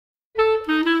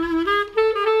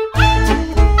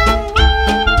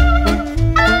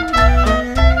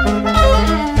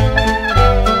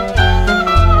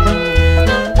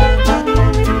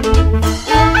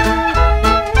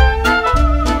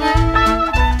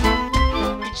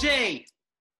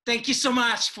Thank you so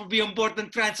much for being on board the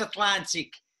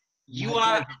Transatlantic. You My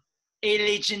are pleasure.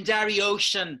 a legendary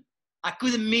ocean. I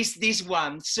couldn't miss this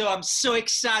one, so I'm so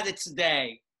excited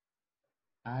today.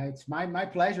 It's my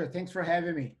pleasure. Thanks for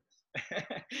having me.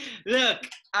 Look,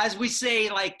 as we say,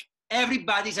 like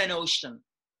everybody's an ocean.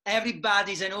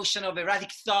 Everybody's an ocean of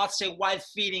erratic thoughts and wild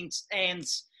feelings. And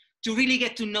to really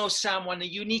get to know someone,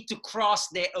 you need to cross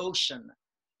the ocean.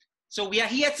 So we are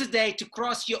here today to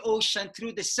cross your ocean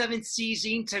through the Seven Seas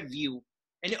interview.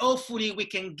 And hopefully we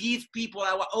can give people,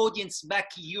 our audience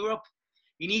back in Europe,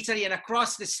 in Italy, and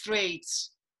across the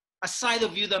straits, a side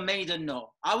of you that many don't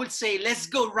know. I would say, let's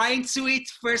go right into it.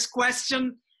 First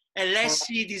question, and let's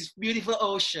see this beautiful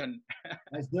ocean.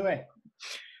 Let's do it.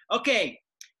 Okay,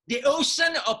 the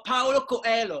ocean of Paulo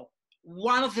Coelho,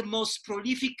 one of the most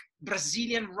prolific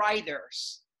Brazilian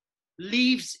writers,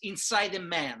 lives inside a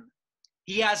man.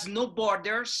 He has no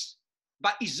borders,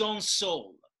 but his own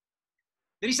soul.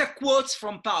 There is a quote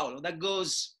from Paulo that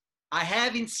goes, I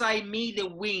have inside me the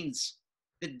winds,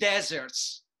 the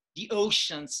deserts, the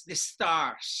oceans, the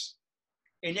stars,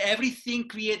 and everything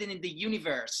created in the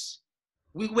universe.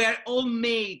 We were all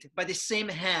made by the same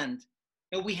hand,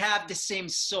 and we have the same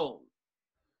soul.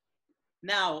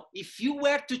 Now, if you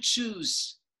were to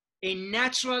choose a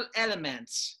natural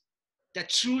element that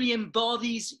truly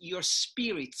embodies your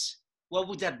spirit, what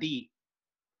would that be?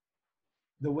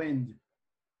 The wind.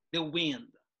 The wind,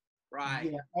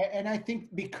 right? Yeah, and I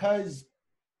think because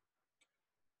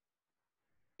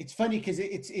it's funny because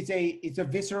it's a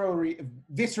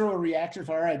visceral reaction.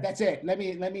 All right, that's it. Let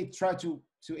me try to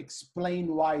explain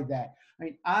why that. I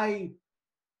mean,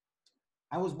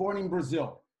 I was born in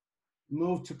Brazil,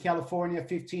 moved to California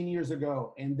 15 years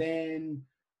ago, and then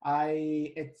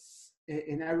I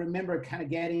remember kind of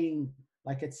getting,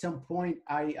 like, at some point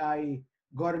I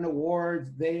got an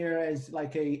award there as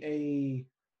like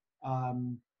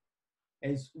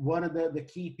as one of the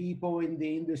key people in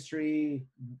the industry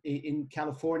in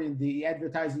California, the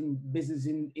advertising business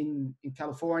in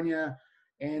California.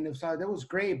 And so that was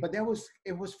great. But it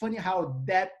was funny how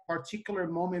that particular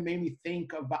moment made me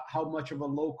think about how much of a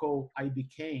local I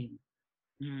became.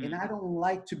 And I don't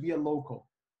like to be a local.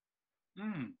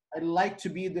 I like to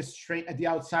be the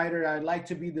outsider. I like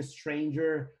to be the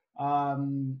stranger.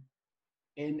 And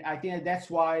I think that's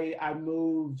why I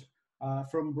moved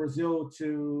from Brazil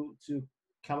to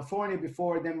California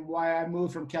before, then why I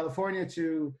moved from California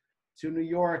to New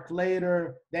York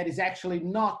later. That is actually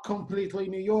not completely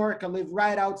New York. I live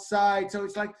right outside. So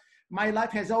it's like my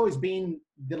life has always been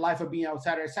the life of being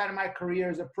outsider. I started my career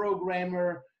as a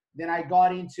programmer. Then I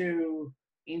got into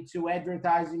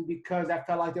advertising because I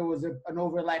felt like there was an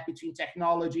overlap between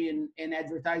technology and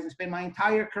advertising. Spent my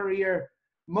entire career,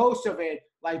 most of it,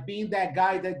 like being that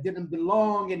guy that didn't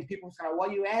belong, and people say, what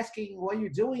are you asking? What are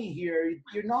you doing here?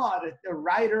 You're not a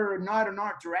writer, or not an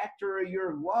art director,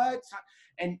 you're what?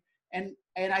 And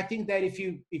I think that if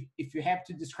you have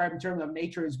to describe in terms of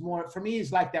nature, is more, for me,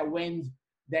 it's like that wind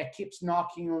that keeps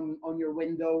knocking on your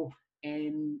window,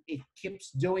 and it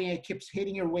keeps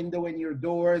hitting your window and your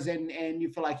doors, and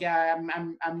you feel like, yeah,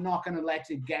 I'm not gonna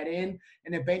let it get in,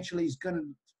 and eventually it's gonna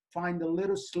find a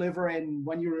little sliver, and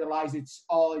when you realize it's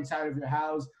all inside of your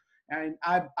house. And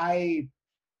I'm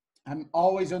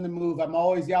always on the move. I'm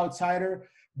always the outsider,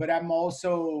 but I'm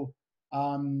also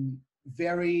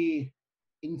very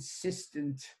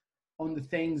insistent on the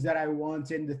things that I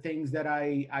want and the things that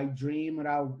I dream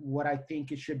about, what I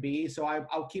think it should be. So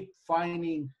I'll keep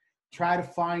try to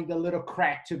find a little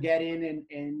crack to get in,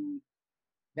 and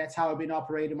that's how I've been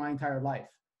operating my entire life.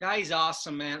 That is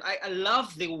awesome, man. I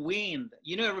love the wind.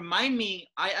 You know, it remind me,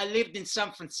 I lived in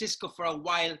San Francisco for a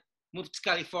while, moved to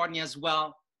California as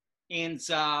well. And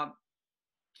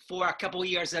for a couple of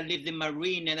years, I lived in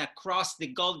Marine, and I crossed the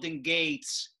Golden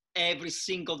Gates every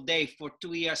single day for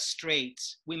 2 years straight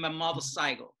with my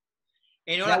motorcycle.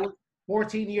 And that was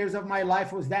 14 years of my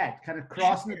life, was that kind of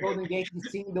crossing the Golden Gate and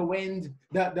seeing the wind,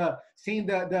 seeing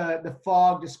the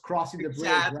fog, just crossing the bridge.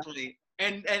 Exactly. Right?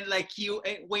 And like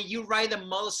when you ride a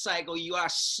motorcycle, you are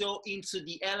so into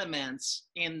the elements,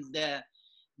 and the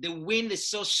wind is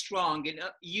so strong. It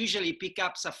usually pick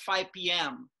up at 5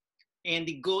 p.m. and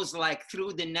it goes like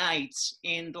through the night,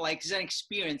 and like it's an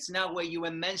experience. Now, where you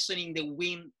were mentioning the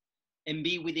wind and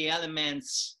be with the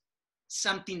elements,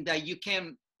 something that you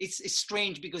can, it's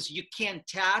strange because you can't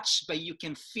touch, but you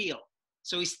can feel.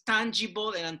 So it's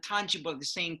tangible and intangible at the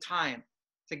same time.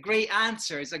 It's a great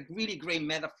answer. It's a really great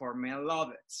metaphor, man. I love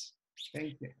it.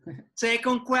 Thank you.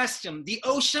 Second question. The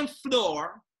ocean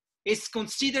floor is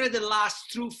considered the last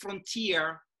true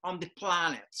frontier on the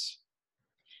planet.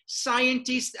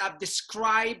 Scientists have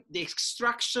described the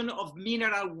extraction of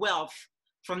mineral wealth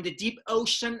from the deep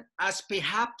ocean as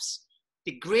perhaps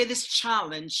the greatest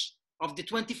challenge of the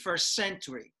 21st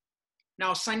century.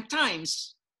 Now,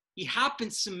 sometimes it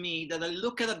happens to me that I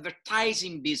look at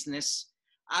advertising business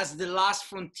as the last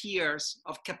frontiers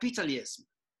of capitalism.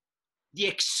 The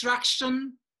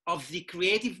extraction of the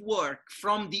creative work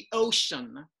from the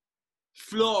ocean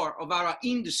floor of our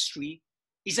industry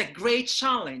is a great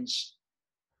challenge.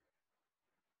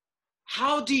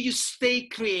 How do you stay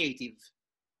creative,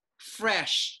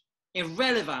 fresh, and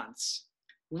relevant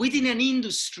within an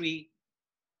industry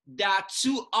that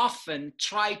too often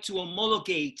try to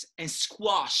homologate and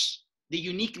squash the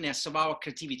uniqueness of our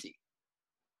creativity?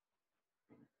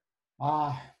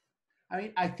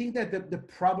 I think that the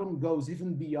problem goes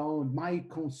even beyond my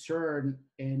concern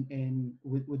and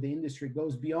with the industry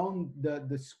goes beyond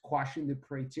the squashing the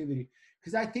creativity.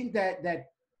 Because I think that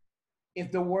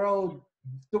if the world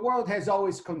has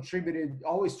always contributed,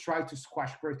 always tried to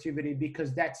squash creativity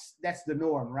because that's the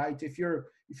norm, right? If you're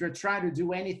trying to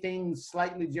do anything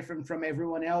slightly different from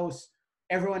everyone else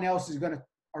is gonna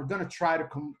try to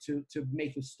come to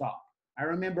make you stop. I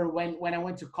remember when I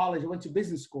went to college, I went to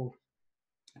business school,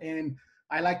 and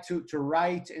I like to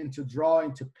write and to draw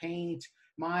and to paint.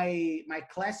 My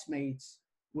classmates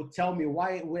would tell me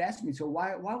would ask me, so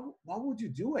why would you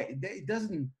do it? It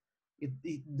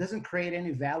doesn't create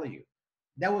any value.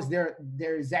 That was their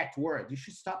exact word. You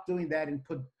should stop doing that and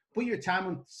put your time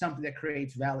on something that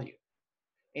creates value.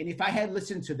 And if I had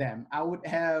listened to them, I would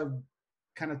have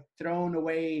kind of thrown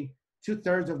away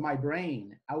 2/3 of my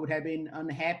brain. I would have been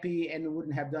unhappy and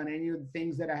wouldn't have done any of the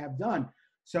things that I have done.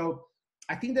 So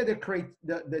I think that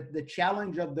the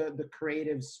challenge of the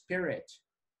creative spirit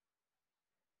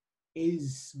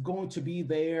is going to be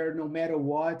there no matter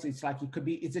what. It's like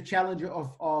it's a challenge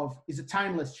it's a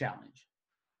timeless challenge.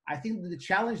 I think the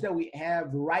challenge that we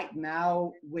have right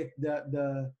now with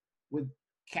with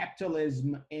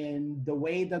capitalism and the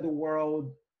way that the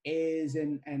world is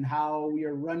and how we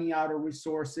are running out of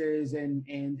resources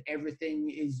and everything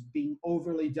is being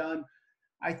overly done,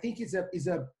 I think is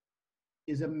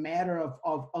a matter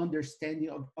of understanding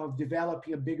of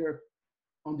developing a bigger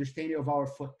understanding of our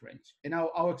footprint. And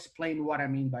I'll explain what I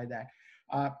mean by that.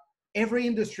 Every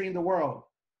industry in the world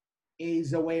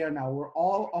is aware now.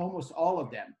 Almost all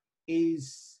of them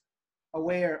is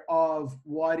aware of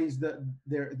what is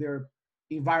their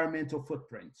environmental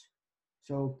footprint.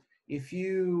 So if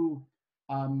you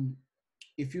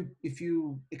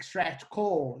extract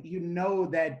coal, you know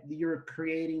that you're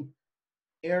creating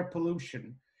air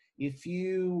pollution. If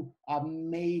you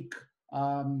make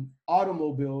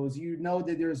automobiles, you know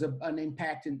that there's an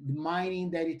impact in the mining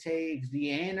that it takes,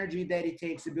 the energy that it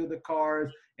takes to build the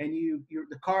cars, and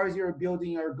the cars you're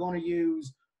building are going to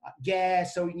use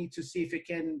gas, so you need to see if it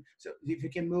can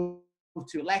move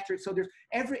to electric. So there's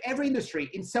every industry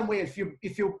in some way. If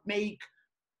you make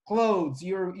clothes,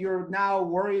 you're now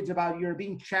worried about, you're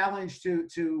being challenged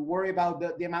to worry about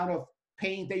the amount of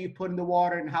paint that you put in the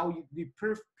water and how you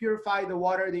purify the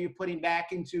water that you're putting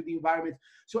back into the environment.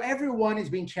 So everyone is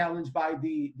being challenged by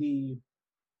the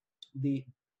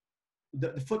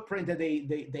footprint that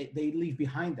they leave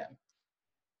behind them.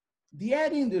 The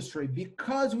ad industry,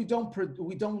 because we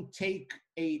don't take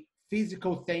a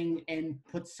physical thing and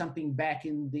put something back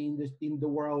in the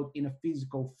world in a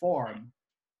physical form,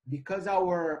 because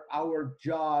our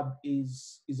job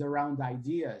is around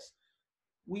ideas,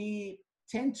 we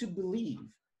tend to believe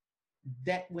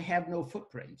that we have no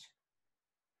footprint.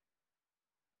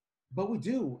 But we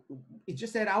do. It's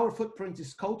just that our footprint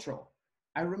is cultural.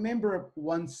 I remember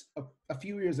once a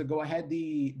few years ago, I had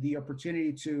the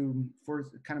opportunity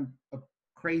for kind of a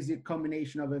crazy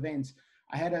combination of events.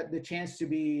 I had the chance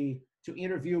to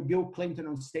interview Bill Clinton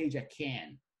on stage at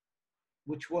Cannes,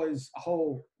 which was a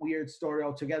whole weird story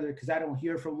altogether, because I don't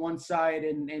hear from one side,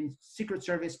 and Secret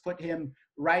Service put him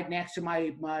right next to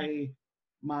my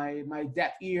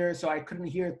deaf ear, so I couldn't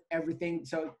hear everything.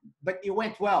 So, but it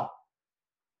went well,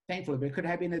 thankfully, but it could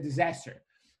have been a disaster.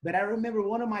 But I remember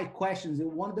one of my questions,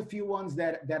 and one of the few ones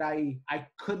that I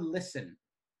could listen,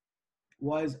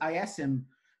 was I asked him,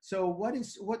 so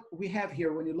what we have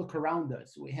here when you look around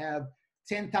us? We have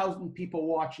 10,000 people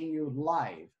watching you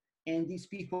live. And these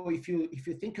people, if you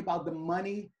think about the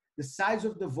money, the size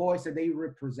of the voice that they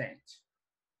represent,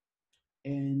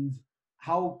 and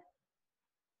how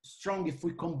strong, if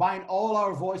we combine all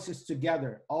our voices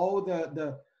together, all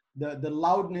the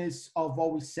loudness of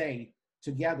what we say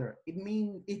together, it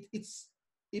may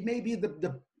be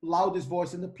the loudest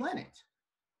voice on the planet.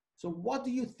 So what do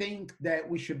you think that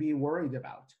we should be worried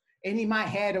about? And in my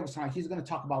head, I was like, he's going to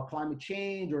talk about climate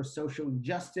change or social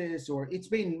injustice, or it's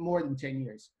been more than 10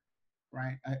 years,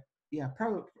 right? Yeah,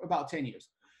 probably about 10 years.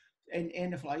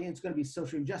 and if like, it's going to be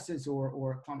social injustice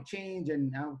or climate change,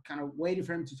 and I'm kind of waiting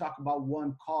for him to talk about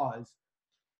one cause.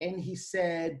 And he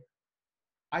said,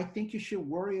 I think you should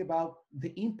worry about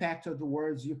the impact of the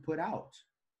words you put out.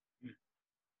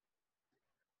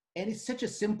 And it's such a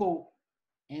simple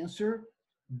answer,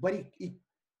 but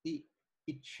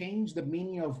it changed the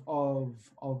meaning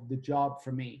of the job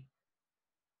for me.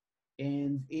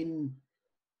 And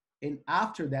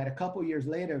after that, a couple of years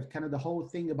later, kind of the whole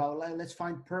thing about let's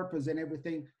find purpose and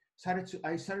everything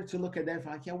I started to look at that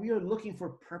like, yeah, we are looking for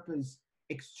purpose,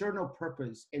 external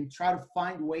purpose, and try to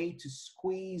find way to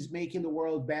squeeze making the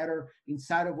world better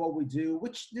inside of what we do,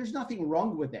 which there's nothing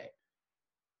wrong with that.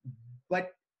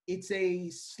 But it's a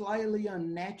slightly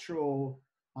unnatural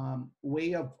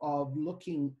way of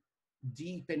looking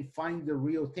deep and find the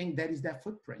real thing that is that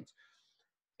footprint.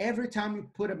 Every time you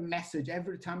put a message,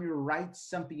 every time you write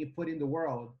something you put in the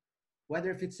world,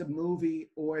 whether if it's a movie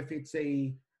or if it's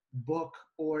a book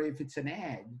or if it's an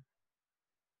ad,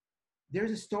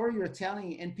 there's a story you're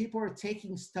telling and people are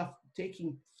taking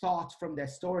thoughts from that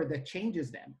story that changes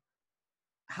them.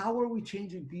 How are we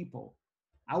changing people?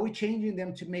 Are we changing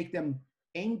them to make them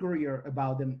angrier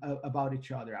about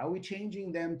each other? Are we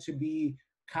changing them to be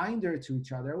kinder to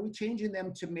each other? Are we changing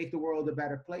them to make the world a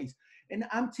better place? And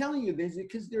I'm telling you this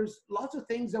because there's lots of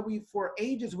things that for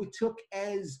ages, we took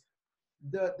as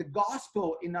the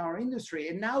gospel in our industry.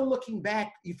 And now looking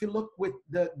back, if you look with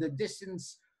the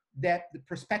distance that the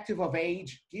perspective of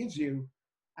age gives you,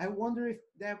 I wonder if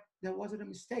that wasn't a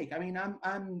mistake. I mean,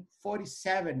 I'm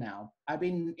 47 now. I've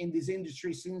been in this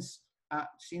industry since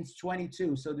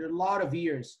 22. So there are a lot of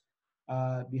years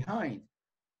behind.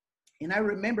 And I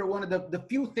remember one of the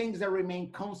few things that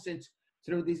remain constant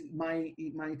through my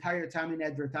entire time in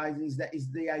advertising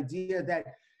is the idea that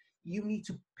you need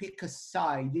to pick a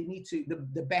side. You need to,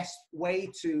 the best way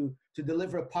to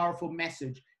deliver a powerful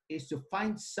message is to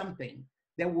find something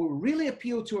that will really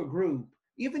appeal to a group,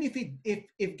 even if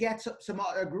it gets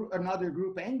another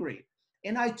group angry.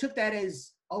 And I took that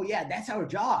as, oh yeah, that's our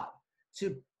job,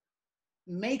 to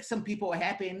make some people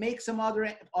happy and make some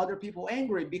other people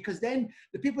angry, because then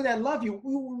the people that love you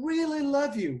will really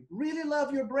love you, really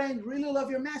love your brand, really love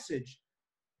your message.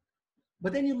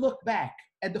 But then you look back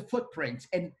at the footprint,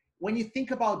 and when you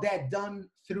think about that done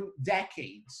through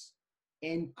decades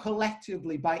and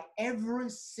collectively by every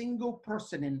single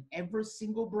person and every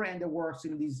single brand that works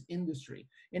in this industry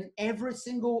and every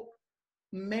single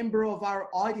member of our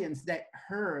audience that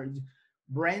heard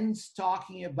brands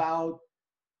talking about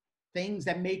things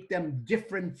that make them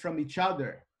different from each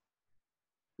other,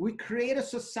 we create a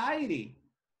society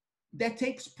that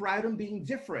takes pride in being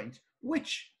different,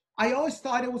 which I always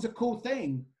thought it was a cool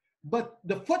thing. But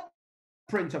the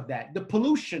footprint of that, the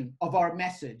pollution of our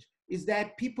message, is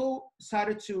that people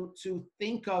started to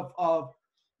think of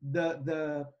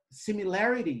the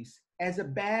similarities as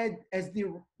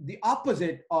the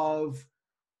opposite of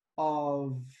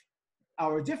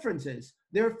our differences.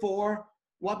 Therefore,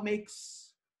 what makes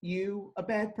you a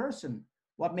bad person?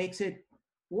 What makes it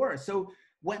worse? So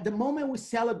when the moment we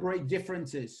celebrate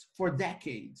differences for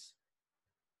decades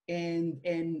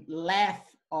and laugh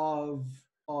of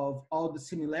all the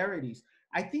similarities,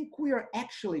 I think we are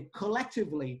actually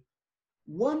collectively,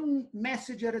 one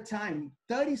message at a time,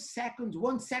 30 seconds,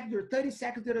 1 second or 30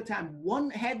 seconds at a time,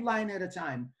 one headline at a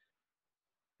time,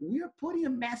 we are putting a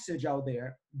message out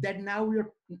there that now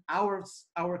our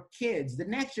kids, the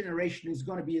next generation, is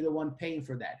going to be the one paying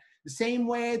for that. The same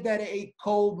way that a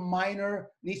coal miner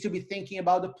needs to be thinking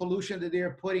about the pollution that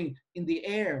they're putting in the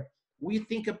air, we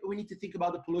need to think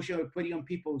about the pollution we're putting on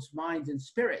people's minds and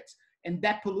spirits. And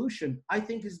that pollution, I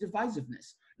think, is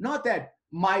divisiveness. Not that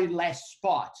my last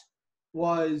spot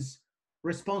was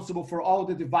responsible for all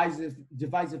the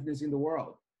divisiveness in the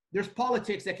world. There's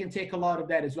politics that can take a lot of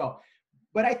that as well.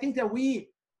 But I think that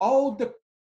all the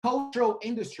cultural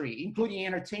industry, including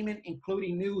entertainment,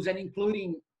 including news, and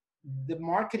including the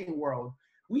marketing world,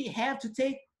 we have to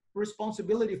take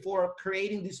responsibility for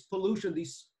creating this pollution,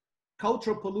 this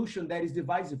cultural pollution that is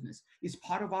divisiveness. It's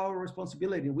part of our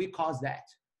responsibility. We cause that.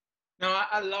 No,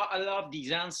 I love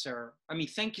this answer. I mean,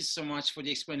 thank you so much for the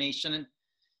explanation. And,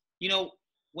 you know,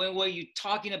 when you're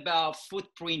talking about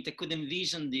footprint, I could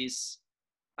envision this.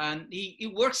 And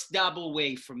it works double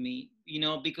way for me, you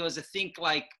know, because I think,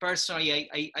 like, personally,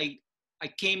 I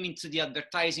came into the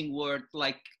advertising world,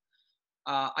 like,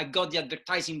 I got the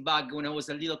advertising bug when I was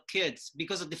a little kid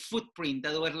because of the footprint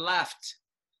that were left.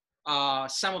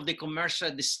 Some of the commercial,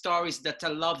 the stories that I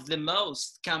love the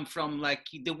most come from, like,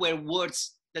 there were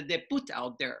words that they put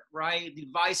out there, right? The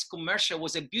Vice commercial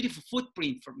was a beautiful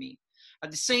footprint for me.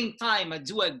 At the same time, I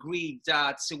do agree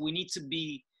that we need to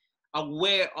be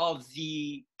aware of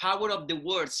the power of the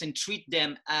words and treat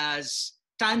them as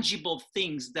tangible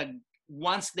things that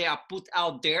once they are put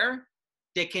out there,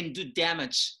 they can do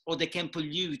damage or they can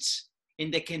pollute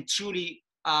and they can truly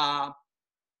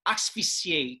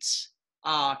asphyxiate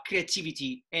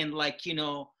creativity, and like, you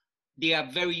know, they are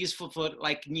very useful for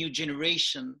like new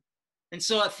generation. And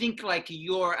so I think like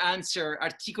your answer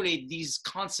articulate these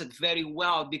concepts very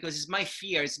well, because it's my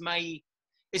fear,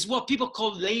 it's what people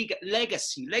call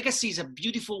legacy. Legacy is a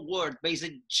beautiful word, but it's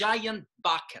a giant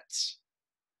bucket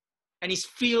and it's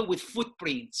filled with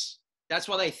footprints. That's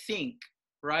what I think,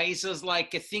 right? So it's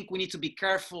like, I think we need to be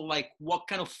careful, like what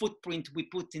kind of footprint we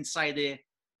put inside the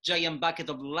giant bucket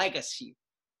of legacy,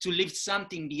 to leave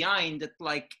something behind that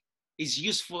like is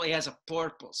useful, it has a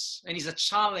purpose, and it's a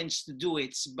challenge to do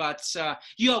it. But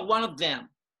you are one of them.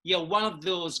 You're one of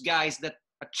those guys that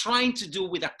are trying to do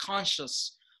with a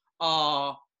conscious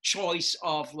choice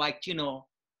of like, you know,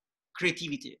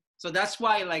 creativity. So that's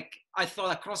why like I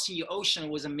thought Crossing the Ocean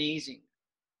was amazing.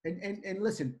 And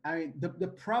listen, I mean, the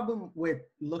problem with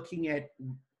looking at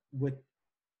what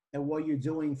you're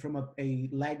doing from a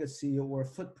legacy or a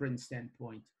footprint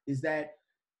standpoint is that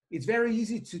it's very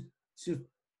easy to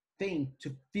think,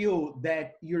 to feel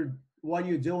that what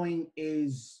you're doing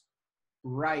is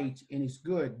right and is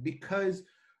good, because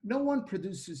no one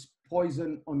produces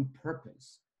poison on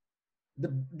purpose.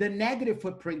 The negative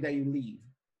footprint that you leave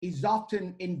is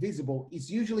often invisible. It's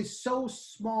usually so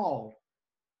small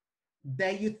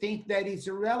that you think that it's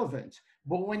irrelevant.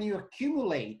 But when you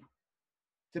accumulate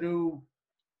through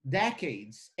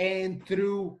decades and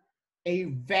through a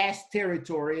vast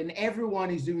territory and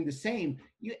everyone is doing the same,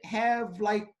 you have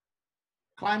like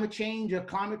climate change or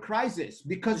climate crisis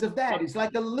because of that. It's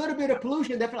like a little bit of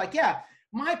pollution that like, yeah,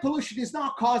 my pollution is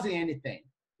not causing anything.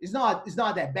 It's not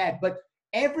that bad, but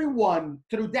everyone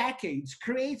through decades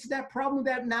creates that problem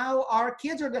that now our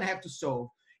kids are going to have to solve.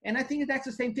 And I think that's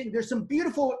the same thing. There's some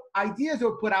beautiful ideas that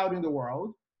were put out in the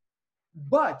world,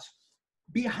 but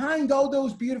behind all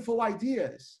those beautiful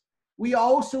ideas, we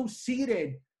also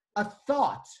seeded a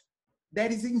thought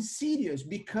that is insidious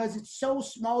because it's so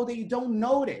small that you don't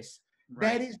notice.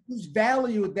 Right. That is this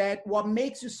value that what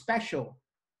makes you special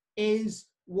is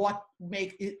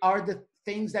are the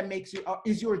things that makes you,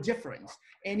 is your difference.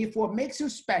 And if what makes you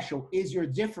special is your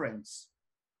difference,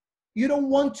 you don't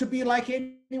want to be like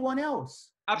anyone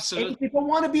else. Absolutely. And if you don't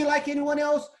want to be like anyone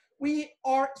else, we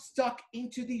are stuck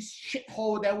into this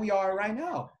shithole that we are right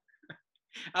now.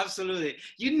 Absolutely.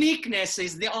 Uniqueness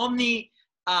is the only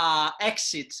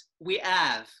exit we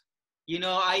have. You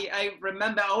know, I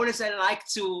remember always I like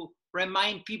to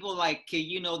remind people like,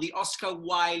 you know, the Oscar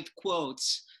Wilde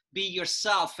quotes, be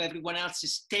yourself, everyone else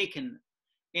is taken.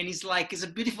 And it's like, it's a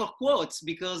beautiful quote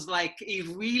because like, it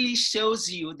really shows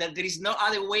you that there is no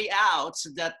other way out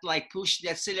that like push the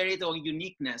accelerator on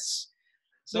uniqueness.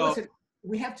 So well, listen,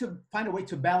 we have to find a way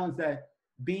to balance that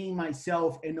being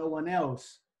myself and no one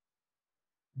else,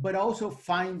 but also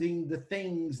finding the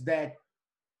things that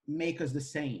make us the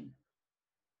same.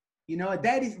 You know,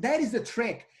 that is the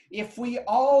trick. If we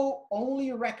all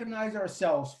only recognize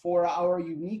ourselves for our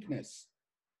uniqueness,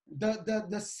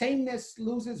 the sameness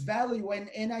loses value.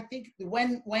 And I think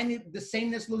when the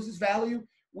sameness loses value,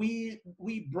 we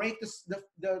break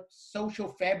the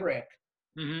social fabric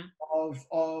mm-hmm.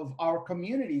 of our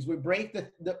communities. We break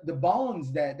the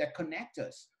bonds that connect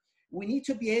us. We need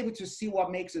to be able to see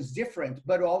what makes us different,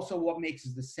 but also what makes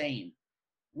us the same.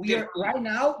 We are right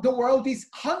now, the world is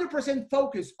 100%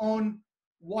 focused on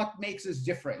what makes us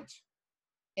different.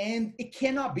 And it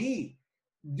cannot be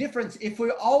different. If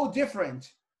we're all different,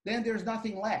 then there's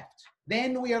nothing left.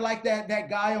 Then we are like that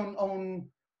guy on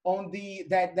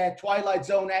that Twilight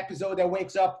Zone episode that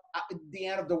wakes up at the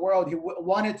end of the world. He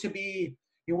wants to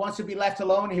be left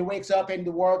alone. He wakes up and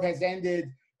the world has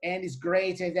ended and it's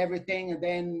great and everything. And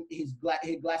then his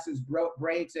glasses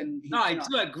breaks. And I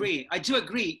do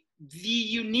agree. The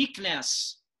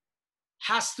uniqueness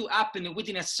has to happen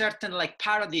within a certain like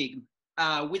paradigm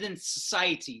within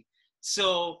society.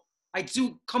 So I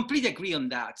do completely agree on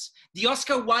that. The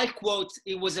Oscar Wilde quote,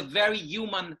 it was a very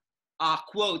human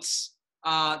quotes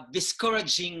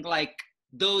discouraging like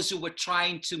those who were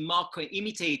trying to mock or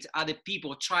imitate other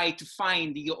people, try to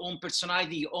find your own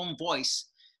personality, your own voice.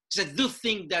 Because I do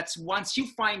think that once you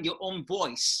find your own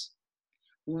voice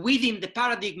within the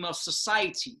paradigm of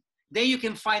society, then you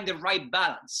can find the right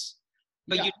balance.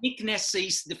 But uniqueness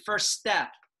is the first step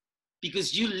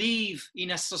because you live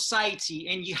in a society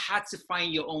and you had to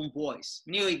find your own voice.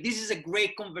 Anyway, this is a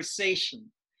great conversation.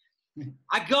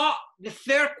 I got the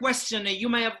third question and you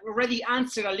may have already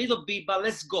answered a little bit, but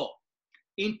let's go.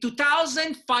 In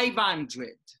 2500,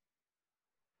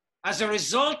 As a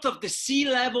result of the sea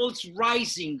levels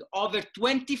rising over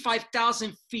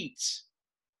 25,000 feet,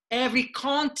 every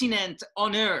continent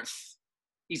on Earth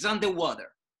is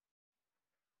underwater.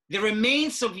 The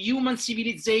remains of human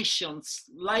civilizations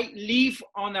live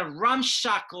on a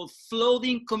ramshackle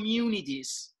floating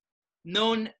communities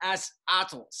known as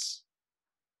atolls.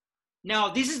 Now,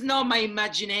 this is not my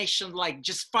imagination, like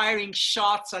just firing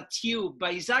shots at you,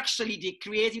 but it's actually the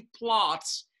creative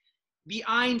plots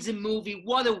behind the movie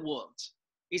Waterworld.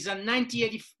 It's a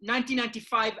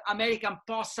 1995 American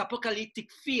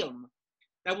post-apocalyptic film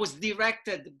that was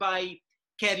directed by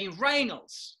Kevin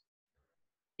Reynolds.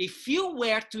 If you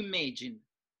were to imagine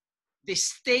the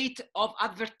state of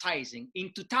advertising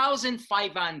in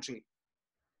 2500,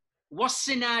 what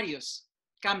scenarios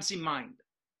comes in mind?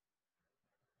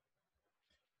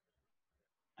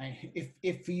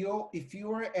 If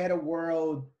you're at a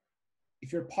world,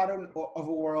 if you're part of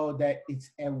a world that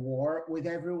it's at war with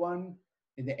everyone,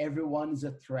 and that everyone's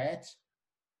a threat,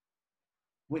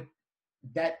 with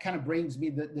that kind of brings me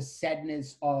the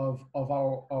sadness of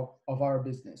our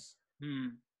business.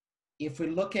 If we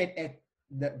look at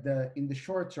the in the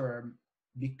short term,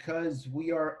 because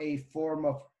we are a form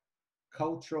of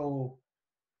cultural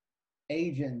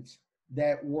agent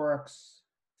that works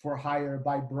for hire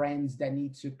by brands that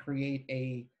need to create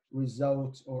a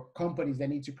result, or companies that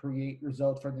need to create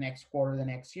results for the next quarter, the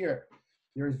next year,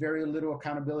 there is very little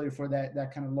accountability for that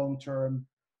kind of long-term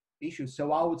issue.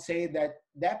 So I would say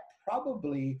that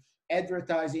probably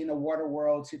advertising a water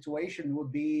world situation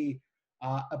would be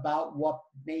about what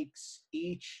makes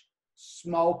each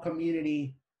small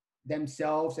community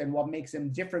themselves and what makes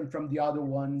them different from the other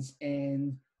ones,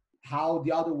 and how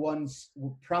the other ones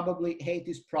will probably hate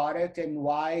this product and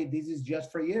why this is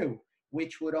just for you,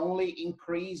 which would only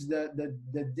increase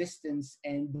the distance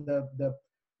and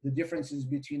the differences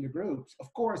between the groups.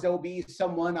 Of course, there will be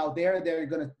someone out there that are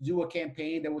going to do a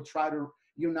campaign that will try to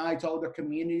unite all the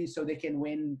communities so they can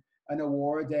win an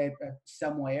award at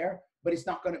somewhere, but it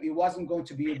wasn't going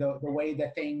to be the way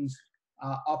that things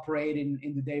operate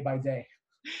in the day by day.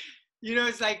 You know,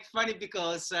 it's like funny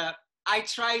because I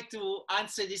tried to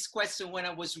answer this question when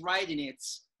I was writing it.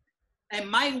 And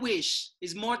my wish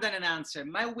is more than an answer.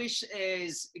 My wish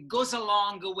goes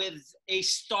along with a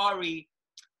story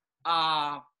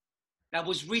that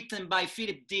was written by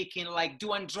Philip Dick in like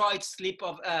Do Androids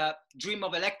Dream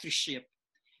of Electric Sheep.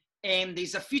 And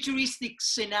there's a futuristic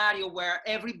scenario where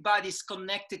everybody's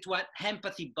connected to an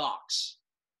empathy box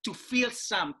to feel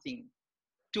something,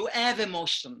 to have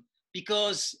emotion,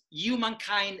 because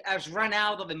humankind has run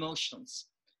out of emotions.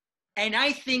 And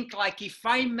I think like if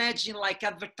I imagine like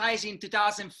advertising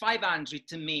 2500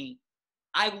 to me,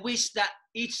 I wish that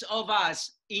each of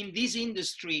us in this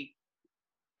industry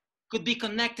could be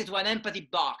connected to an empathy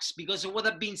box, because what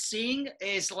I've been seeing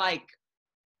is like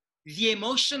the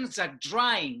emotions are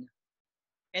drying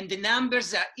and the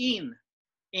numbers are in,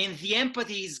 and the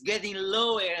empathy is getting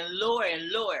lower and lower and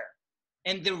lower.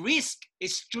 And the risk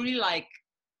is truly like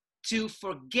to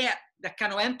forget that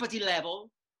kind of empathy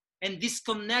level and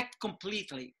disconnect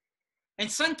completely. And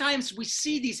sometimes we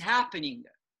see this happening.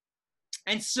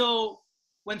 And so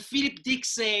when Philip Dick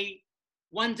say,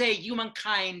 one day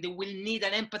humankind will need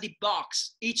an empathy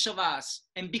box, each of us,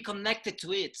 and be connected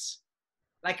to it,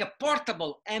 like a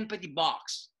portable empathy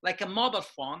box, like a mobile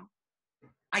phone,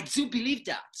 I do believe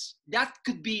that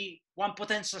could be one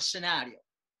potential scenario.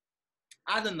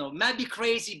 I don't know, might be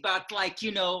crazy, but like,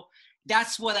 you know,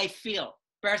 that's what I feel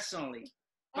personally.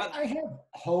 But I have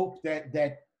hope that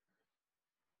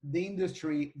the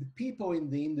industry, the people in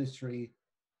the industry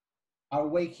are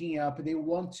waking up. They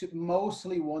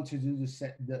mostly want to do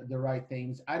the right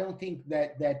things. I don't think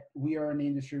that we are an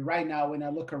industry right now. When I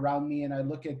look around me and I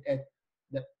look at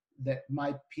that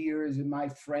my peers and my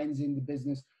friends in the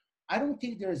business, I don't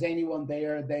think there's anyone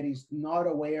there that is not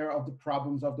aware of the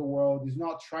problems of the world, is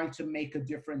not trying to make a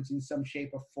difference in some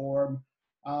shape or form.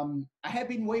 I have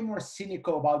been way more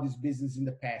cynical about this business in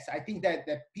the past. I think that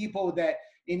people that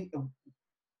in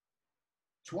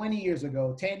 20 years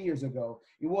ago, 10 years ago,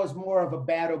 it was more of a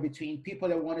battle between people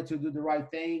that wanted to do the right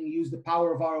thing, use the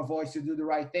power of our voice to do the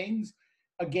right things,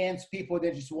 against people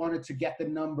that just wanted to get the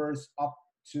numbers up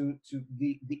to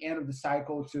the end of the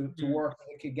cycle to work so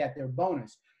they could get their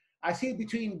bonus. I see it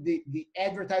between the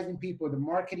advertising people, the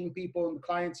marketing people, and the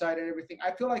client side and everything. I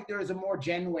feel like there is a more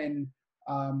genuine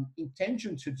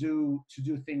intention to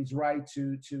do things right,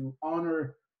 to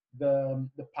honor the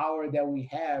power that we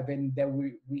have and that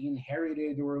we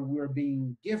inherited or we're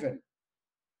being given.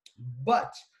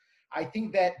 But I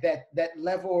think that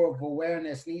level of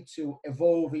awareness needs to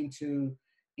evolve into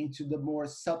the more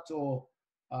subtle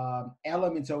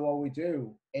elements of what we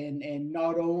do, and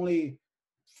not only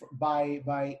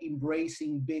by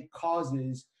embracing big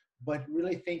causes, but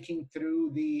really thinking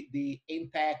through the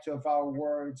impact of our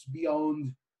words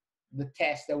beyond the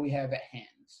task that we have at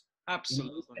hands.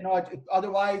 Absolutely. You know,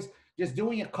 otherwise, just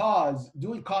doing cause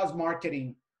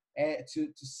marketing to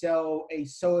sell a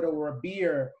soda or a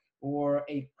beer or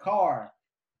a car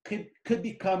could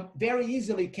become very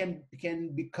easily can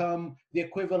become the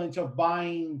equivalent of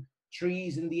buying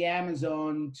trees in the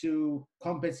Amazon to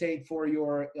compensate for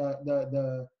your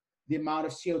the amount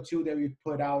of CO2 that you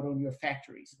put out on your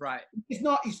factories. Right. It's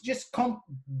not. It's just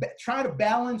trying to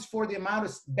balance for the amount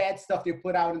of bad stuff you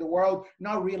put out in the world,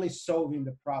 not really solving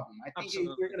the problem. I think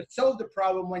you're going to solve the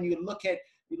problem when you look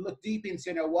deep into,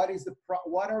 you know, what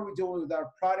are we doing with our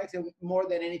products, and more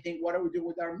than anything, what are we doing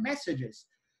with our messages,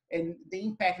 and the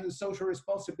impact of the social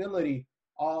responsibility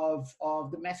of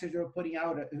the message we're putting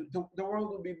out. The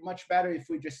world would be much better if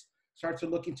we just start to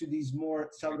look into these more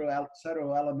subtle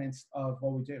elements of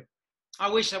what we do. I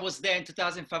wish I was there in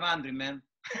 2500, man.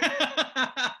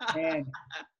 And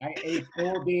it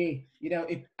will be, you know,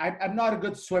 I'm not a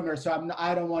good swimmer, so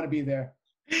I don't want to be there.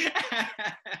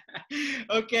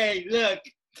 Okay, look,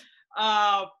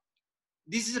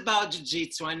 this is about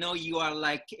jiu-jitsu. I know you are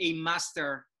like a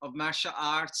master of martial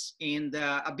arts, and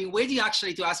I've been waiting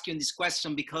actually to ask you this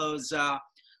question because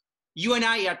you and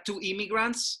I are two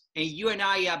immigrants, and you and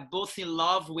I are both in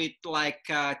love with like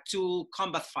two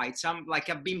combat fights.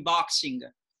 I've been boxing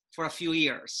for a few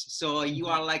years, so you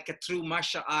are like a true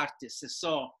martial artist.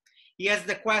 So here's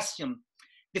the question.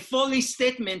 The following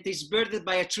statement is birthed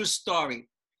by a true story.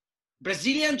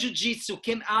 Brazilian Jiu-Jitsu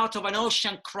came out of an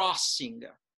ocean crossing.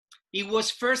 It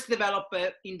was first developed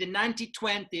in the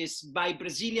 1920s by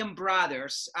Brazilian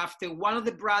brothers after one of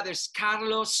the brothers,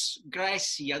 Carlos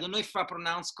Gracie, I don't know if I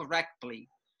pronounced correctly,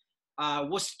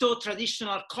 was taught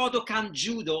traditional Kodokan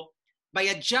Judo by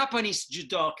a Japanese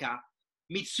judoka,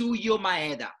 Mitsuyo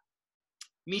Maeda.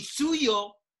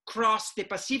 Mitsuyo crossed the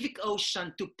Pacific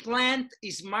Ocean to plant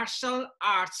his martial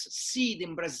arts seed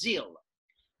in Brazil.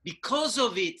 Because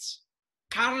of it,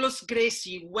 Carlos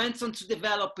Gracie went on to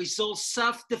develop his own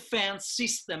self-defense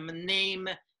system named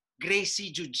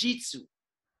Gracie Jiu-Jitsu.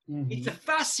 Mm-hmm. It's a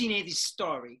fascinating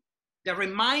story that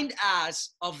reminds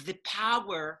us of the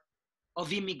power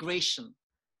of immigration.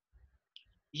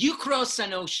 You cross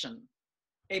an ocean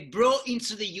and brought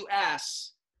into the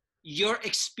US your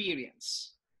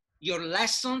experience, your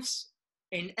lessons,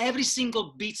 and every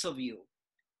single bit of you.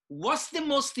 What's the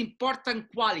most important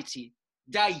quality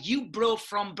that you brought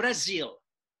from Brazil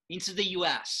into the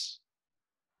US?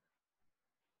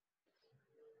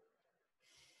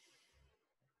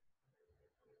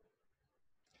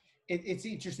 It's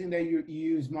interesting that you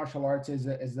use martial arts as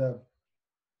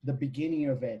the beginning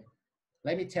of it.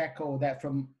 Let me tackle that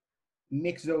from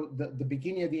the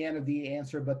beginning of the end of the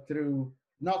answer, but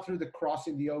not through the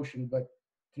crossing the ocean, but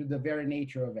through the very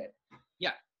nature of it.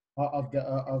 Yeah.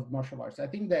 Of martial arts. I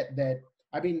think that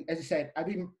I've been, as I said, I've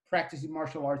been practicing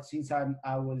martial arts since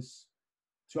I was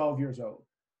 12 years old.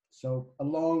 So a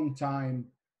long time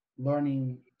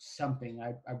learning something.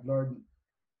 I've learned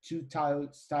two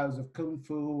styles of Kung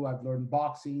Fu. I've learned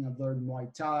boxing. I've learned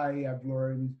Muay Thai. I've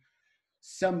learned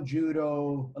some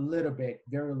Judo, a little bit,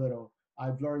 very little.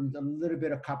 I've learned a little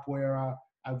bit of Capoeira.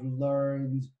 I've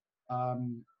learned a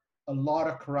lot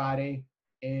of Karate.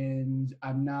 And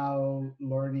I'm now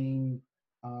learning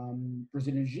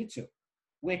Brazilian Jiu-Jitsu,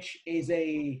 which is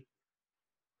it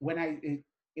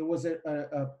was an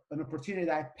opportunity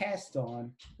that I passed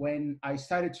on when I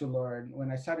started to learn, when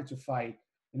I started to fight.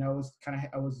 And I was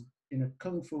in a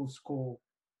Kung Fu school,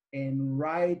 and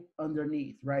right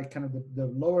underneath, right, kind of the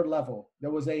lower level,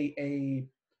 there was a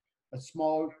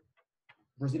small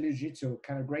Brazilian Jiu-Jitsu,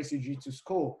 kind of Gracie Jiu-Jitsu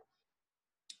school.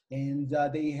 And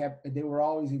they were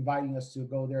always inviting us to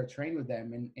go there, train with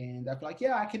them. And I was like,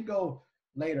 yeah, I can go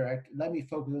later. Let me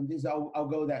focus on this. I'll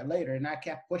go that later. And I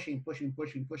kept pushing.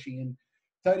 And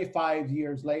 35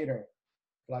 years later,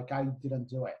 like, I didn't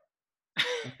do it.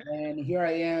 And here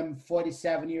I am,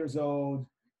 47 years old,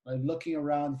 like, looking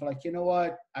around for, like, you know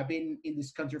what? I've been in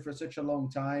this country for such a long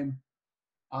time.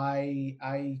 I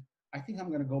think I'm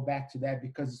going to go back to that,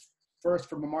 because first,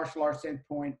 from a martial arts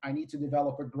standpoint, I need to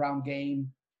develop a ground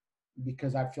game,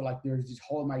 because I feel like there's this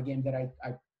hole in my game that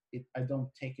I don't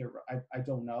take it. I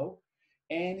don't know.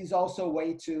 And it's also a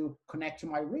way to connect to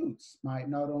my roots,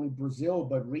 not only Brazil,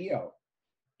 but Rio.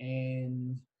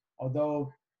 And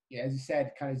although, yeah, as you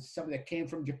said, kind of something that came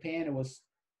from Japan, it was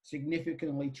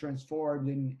significantly transformed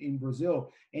in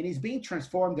Brazil, and it's being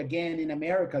transformed again in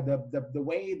America. The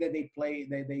way that they play,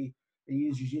 they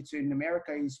use jiu-jitsu in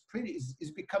America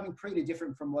is becoming pretty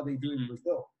different from what they do in Mhm.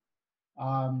 Brazil.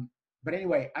 But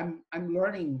anyway, I'm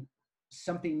learning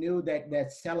something new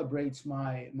that celebrates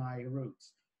my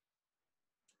roots.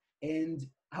 And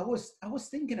I was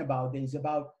thinking about this,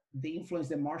 about the influence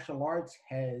that martial arts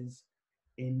has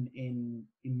in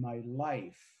my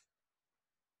life.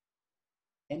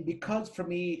 And because for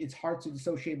me it's hard to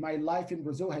dissociate, my life in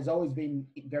Brazil has always been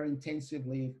very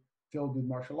intensively filled with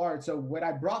martial arts. So what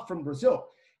I brought from Brazil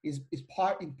is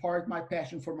part in part my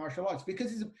passion for martial arts,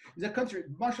 because it's a country,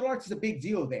 martial arts is a big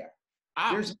deal there.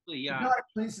 There's Absolutely, it's yeah. not a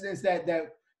coincidence that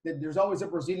there's always a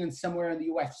Brazilian somewhere in the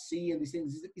UFC, and these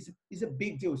things is a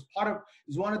big deal. It's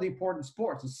one of the important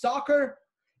sports. And soccer,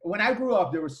 when I grew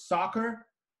up, there was soccer.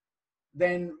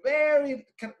 Then very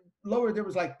kind of lower, there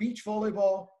was like beach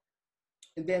volleyball,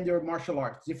 and then there were martial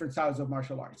arts, different styles of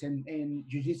martial arts, and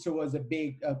jiu-jitsu was a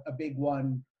big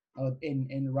one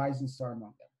in rising star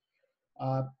among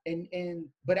them. And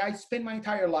but I spent my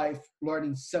entire life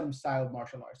learning some style of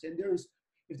martial arts. And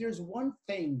if there's one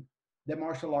thing that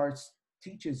martial arts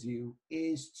teaches you,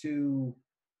 is to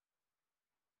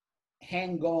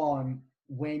hang on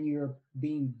when you're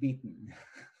being beaten.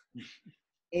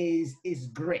 is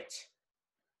grit,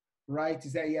 right?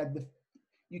 Is that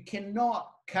you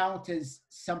cannot count as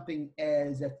something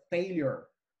as a failure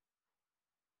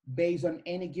based on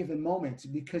any given moment,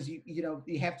 because you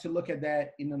have to look at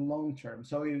that in the long term.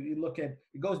 So you look at,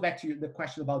 it goes back to the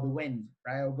question about the wind,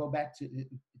 right? I'll go back to this,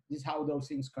 is how those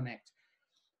things connect.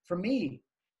 For me,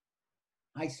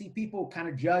 I see people kind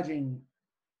of judging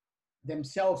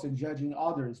themselves and judging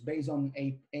others based on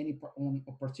on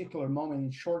a particular moment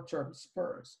in short-term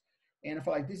spurs. And I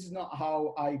feel like this is not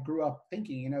how I grew up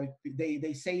thinking.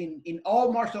 They say in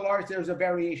all martial arts, there's a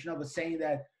variation of a saying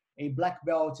that a black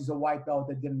belt is a white belt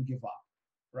that didn't give up,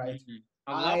 right? Mhm.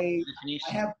 I love I the I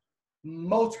definition. have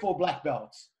multiple black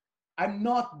belts. I'm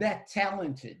not that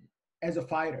talented as a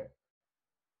fighter,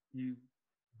 Mm.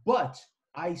 but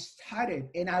I started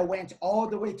and I went all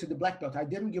the way to the black belt. I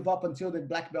didn't give up until the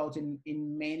black belt in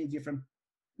many different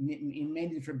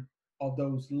of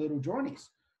those little journeys.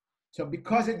 So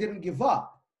because I didn't give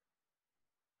up,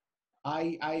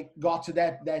 I got to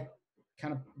that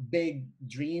kind of big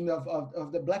dream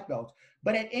of the black belt.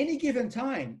 But at any given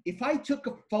time, if I took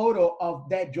a photo of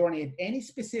that journey at any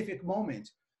specific moment,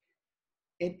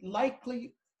 it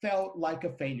likely felt like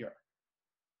a failure.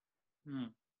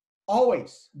 Mm.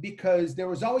 Always, because there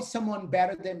was always someone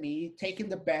better than me taking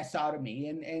the best out of me,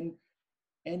 and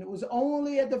it was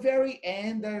only at the very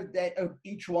end that of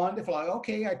each one they felt like,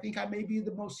 okay, I think I may be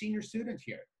the most senior student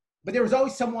here. But there was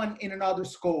always someone in another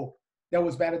school that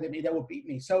was better than me, that would beat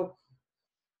me. So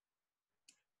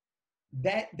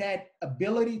that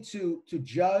ability to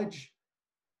judge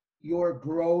your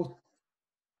growth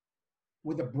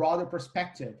with a broader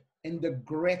perspective, and the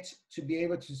grit to be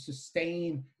able to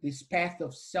sustain this path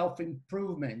of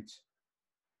self-improvement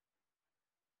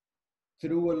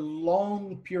through a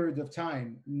long period of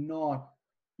time, not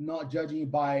judging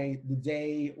by the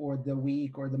day or the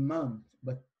week or the month,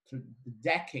 but through the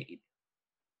decade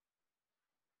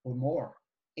or more,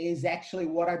 is actually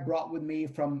what I brought with me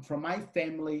from my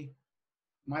family.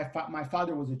 My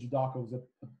father was a judoka, was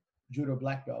a judo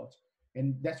black belt,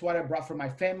 and that's what I brought from my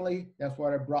family. That's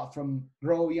what I brought from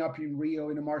growing up in Rio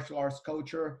in a martial arts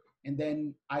culture, and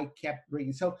then I kept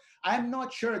bringing. So I'm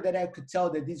not sure that I could tell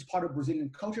that this is part of Brazilian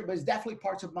culture, but it's definitely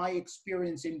parts of my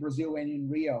experience in Brazil and in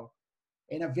Rio,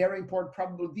 and a very important,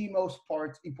 probably the most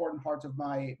important part of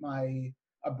my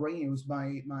upbringing was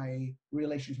my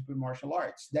relationship with martial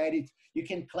arts. That you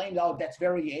can claim, oh, that's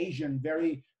very Asian,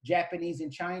 very Japanese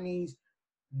and Chinese,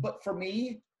 but for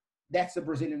me, that's the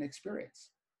Brazilian experience.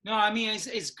 No, I mean,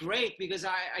 it's great because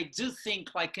I do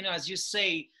think, like, as you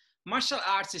say, martial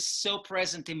arts is so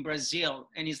present in Brazil,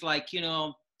 and it's like,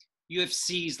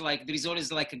 UFC is like, there is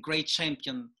always like a great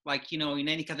champion, like, in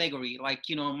any category, like,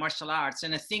 martial arts.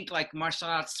 And I think like martial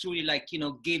arts truly like,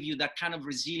 give you that kind of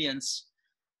resilience,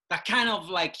 that kind of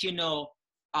like,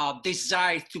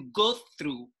 desire to go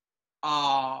through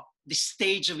the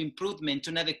stage of improvement,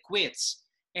 to never quit.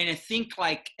 And I think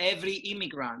like every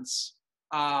immigrants,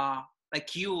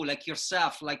 like you, like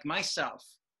yourself, like myself,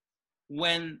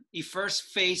 when he first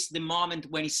faced the moment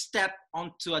when he stepped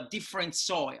onto a different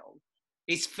soil,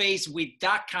 is faced with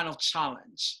that kind of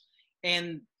challenge.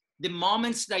 And the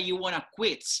moments that you want to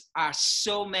quit are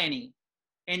so many,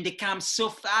 and they come so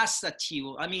fast at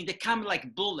you. I mean, they come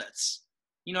like bullets.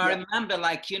 I Yeah. remember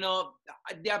like,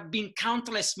 there have been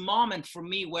countless moments for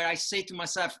me where I say to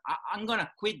myself, I'm going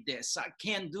to quit this. I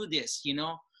can't do this.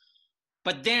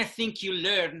 But then I think you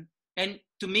learn, and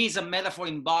to me is a metaphor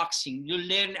in boxing. You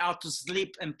learn how to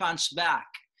slip and punch back.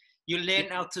 You learn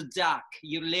how to duck.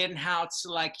 You learn how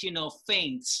to, like, you know,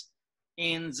 feint,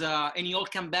 and you all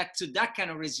come back to that kind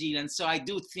of resilience. So I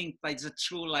do think like it's a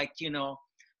true, like, you know,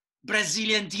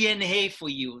 Brazilian DNA for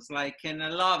you. It's like, and I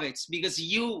love it because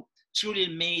you truly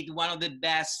made one of the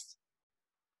best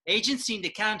agency in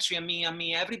the country. I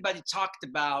mean, everybody talked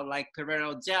about like Pereira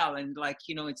Odell, and like,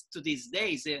 you know, it's to these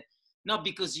days, not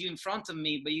because you in front of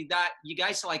me, but you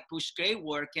guys like push great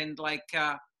work, and like,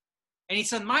 and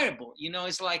it's admirable, you know,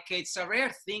 it's like, it's a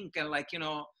rare thing, and like, you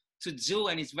know, to do,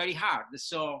 and it's very hard.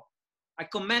 So I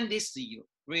commend this to you,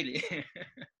 really.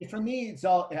 For me, it's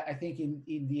all, I think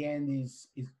in the end is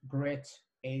grit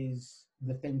is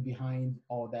the thing behind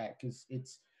all that, because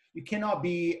it's, you cannot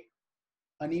be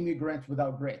an immigrant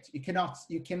without grit. You cannot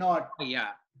Oh,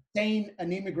 yeah, sustain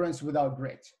an immigrant without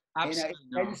grit. absolutely.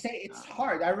 And I say it's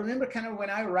hard. I remember kind of when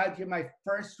I arrived here, my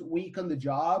first week on the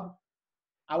job,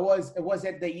 it was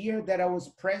at the year that I was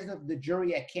president of the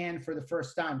jury at Cannes for the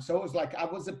first time. So it was like I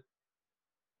was a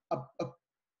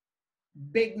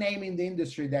big name in the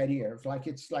industry that year.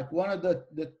 It's like one of the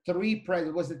three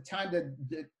presidents. It was the time that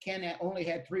the Cannes only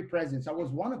had three presidents. I was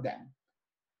one of them.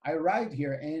 I arrived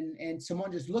here, and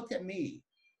someone just looked at me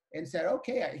and said,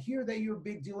 "Okay, I hear that you're a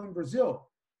big deal in Brazil,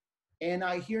 and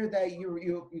I hear that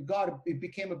it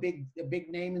became a big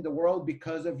name in the world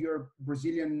because of your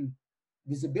Brazilian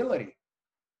visibility.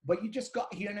 But you just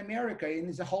got here in America, and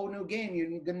it's a whole new game. You're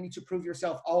going to need to prove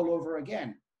yourself all over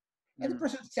again." And the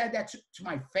person said that to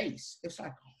my face. It's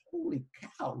like, holy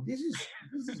cow, this is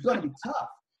going to be tough.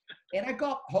 And I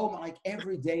got home like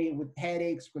every day with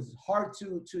headaches because it's hard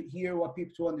to hear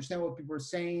to understand what people are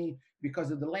saying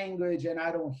because of the language, and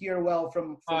I don't hear well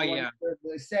from what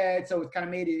they said. So it kind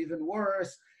of made it even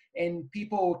worse. And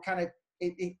people kind of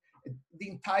the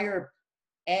entire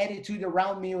attitude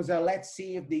around me was let's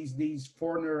see if these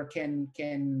foreigner can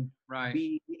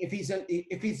be, if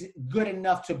he's good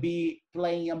enough to be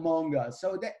playing among us.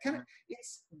 So that kind of,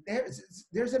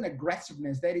 there's an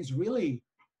aggressiveness that is really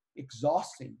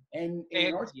exhausting, and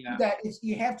in order to do that,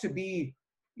 you have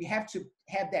to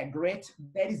have that grit.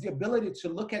 That is the ability to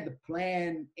look at the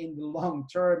plan in the long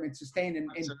term and sustain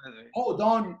and hold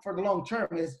on for the long term.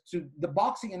 As to the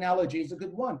boxing analogy is a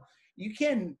good one.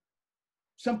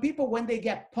 Some people, when they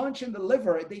get punched in the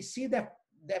liver, they see that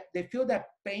they feel that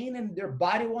pain and their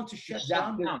body wants to shut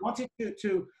down. They want it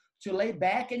to lay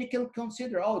back, and you can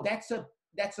consider, oh, that's a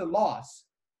loss.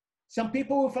 Some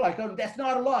people will feel like, oh, that's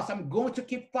not a loss, I'm going to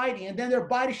keep fighting, and then their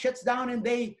body shuts down and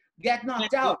they get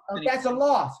knocked out. Oh, that's a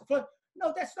loss.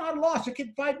 No, that's not a loss. You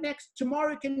can fight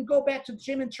tomorrow. You can go back to the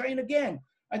gym and train again,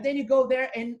 and then you go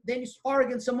there and then you spar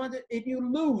against someone and you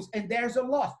lose, and there's a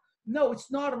loss. No,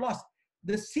 it's not a loss.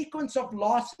 The sequence of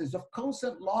losses, of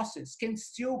constant losses, can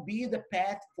still be the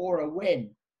path for a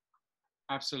win.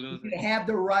 Absolutely.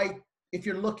 If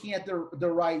you're looking at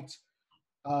the right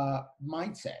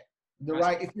mindset,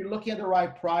 if you're looking at the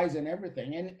right prize and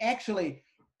everything, and actually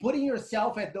putting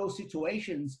yourself at those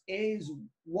situations is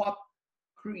what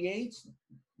creates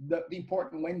the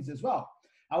important wins as well.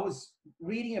 I was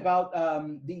reading about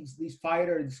these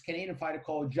fighters, this Canadian fighter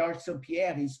called Georges St.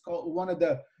 Pierre. He's called one of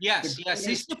the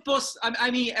He's supposed. I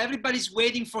mean, everybody's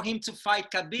waiting for him to fight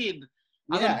Khabib.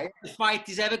 I don't know if the fight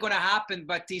is ever going to happen,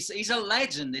 but he's a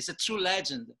legend. He's a true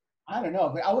legend. I don't know,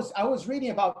 but I was reading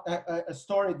about a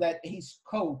story that his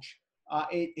coach,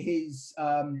 his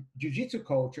jiu-jitsu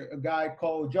coach, a guy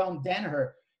called John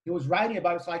Danaher, he was writing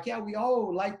about it. It's like, yeah, we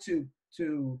all like to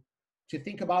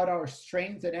think about our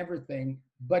strengths and everything,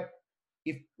 but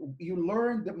if you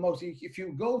learn the most, if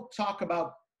you go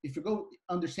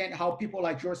understand how people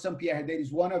like Georges St. Pierre, that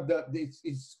is one of the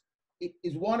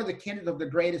candidates of the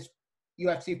greatest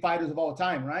UFC fighters of all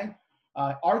time, right?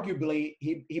 Arguably,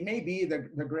 he may be the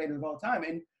greatest of all time.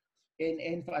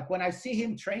 And like when I see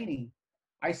him training,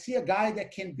 I see a guy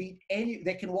that can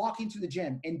walk into the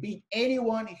gym and beat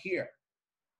anyone here,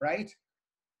 right?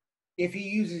 If he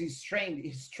uses his strength,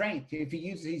 if he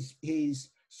uses his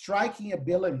striking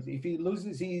abilities, if he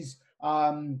loses his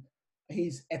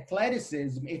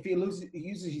athleticism, if he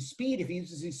uses his speed, if he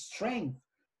uses his strength.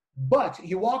 But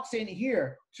he walks in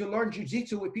here to learn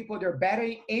jiu-jitsu with people that are better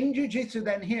in jiu-jitsu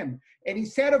than him. And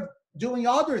instead of doing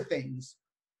other things,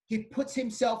 he puts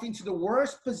himself into the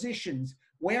worst positions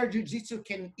where jiu-jitsu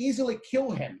can easily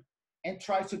kill him and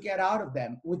tries to get out of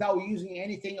them without using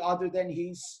anything other than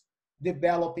his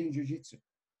developing jiu-jitsu.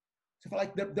 So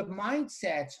like the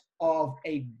mindset of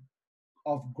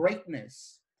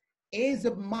greatness is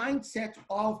a mindset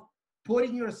of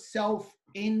putting yourself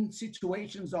in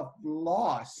situations of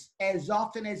loss as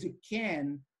often as you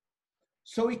can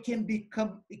So it can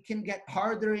get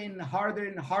harder and harder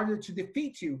and harder to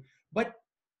defeat you. But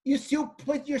you still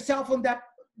put yourself on that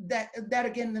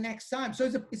again the next time. So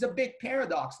it's a big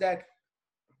paradox that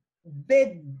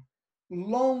big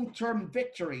long-term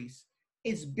victories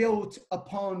is built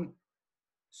upon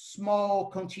small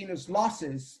continuous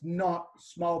losses, not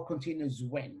small continuous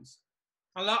wins.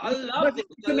 I It love it. I doesn't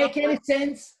love make any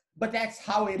sense, but that's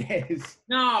how it is.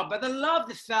 No, but I love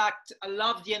the fact, I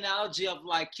love the analogy of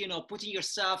like, you know, putting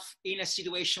yourself in a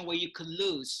situation where you could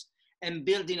lose and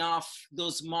building off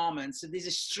those moments. This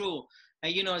is true.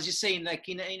 And, you know, as you're saying, like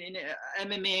in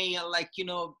MMA, like, you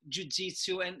know,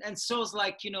 jiu-jitsu, and so it's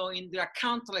like, you know, there are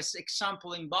countless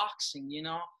examples in boxing, you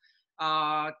know.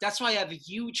 That's why I have a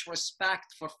huge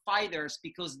respect for fighters,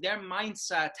 because their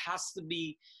mindset has to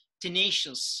be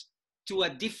tenacious to a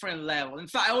different level. In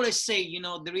fact, I always say, you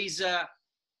know, there is a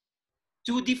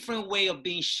two different way of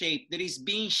being shaped. There is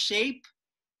being shaped,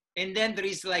 and then there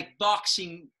is like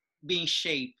boxing being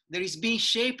shaped. There is being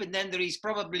shaped, and then there is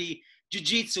probably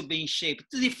jiu-jitsu being shaped.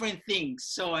 Two different things.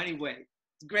 So anyway,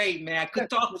 it's great, man. I could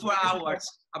talk for hours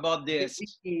about this.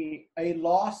 A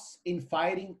loss in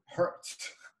fighting hurts.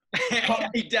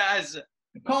 It does.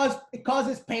 It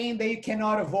causes pain that you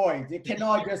cannot avoid. You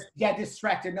cannot just get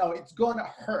distracted. No, it's gonna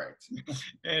hurt.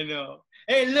 I know.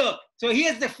 Hey, look. So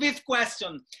here's the fifth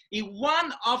question. In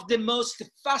one of the most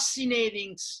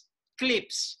fascinating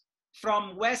clips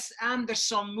from Wes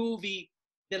Anderson movie,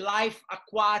 The Life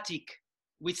Aquatic,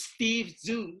 with Steve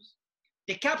Zissou,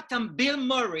 the Captain Bill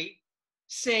Murray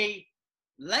say,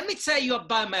 "Let me tell you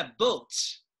about my boat."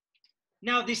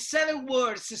 Now, these 7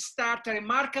 words start a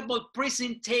remarkable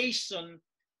presentation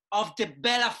of the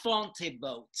Belafonte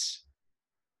boat.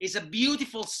 It's a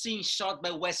beautiful scene shot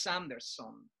by Wes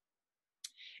Anderson.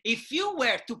 If you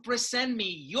were to present me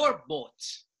your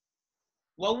boat,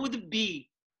 what would it be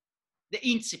the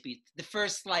incipit, the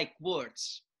first like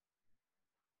words?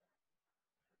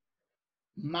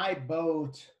 My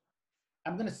boat,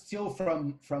 I'm gonna steal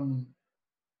from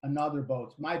another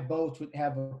boat. My boat would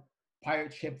have a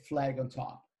pirate ship flag on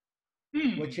top,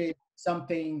 which is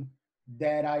something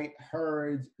that I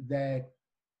heard that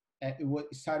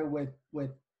it started with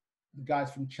the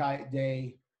guys from Chai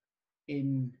Day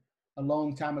in a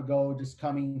long time ago, just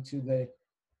coming to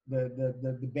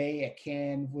the bay at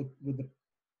Cannes with the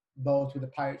boat with the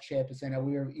pirate ship and saying, oh,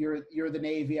 you're the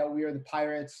Navy, we are the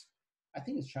pirates. I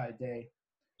think it's Chai Day.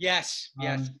 Yes,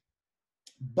 yes.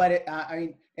 But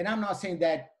and I'm not saying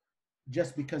that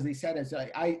just because they said it.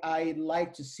 I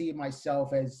like to see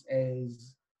myself as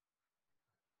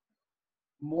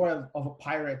more of a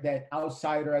pirate, that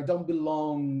outsider. I don't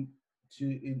belong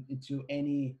into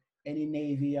any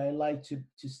navy. I like to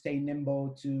stay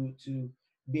nimble, to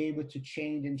be able to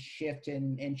change and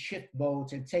shift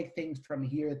boats and take things from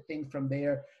here, things from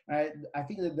there. I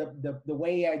think that the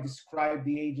way I describe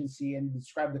the agency and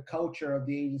describe the culture of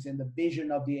the agency and the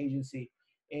vision of the agency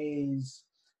is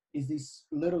this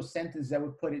little sentence that we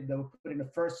put in the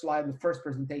first slide, the first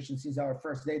presentation since our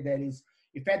first day. That is,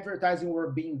 if advertising were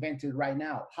being invented right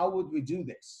now, how would we do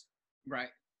this? Right.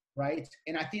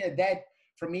 And I think that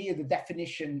for me, the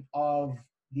definition of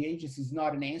the agency is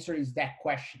not an answer, is that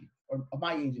question of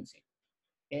my agency.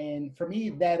 And for me,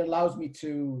 that allows me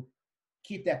to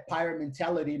keep that pirate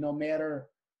mentality no matter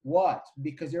what,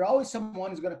 because there's always someone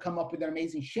who's going to come up with an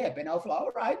amazing ship, and I'll feel,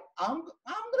 all right, I'm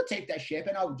going to take that ship,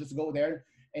 and I'll just go there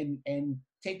and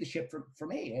take the ship for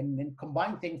me, and then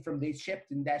combine things from this ship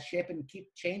and that ship, and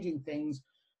keep changing things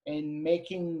and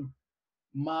making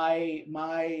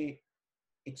my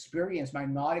experience, my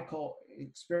nautical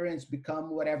experience, become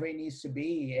whatever it needs to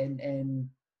be, and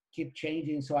keep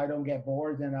changing, so I don't get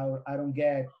bored, and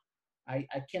I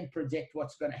can't predict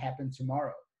what's going to happen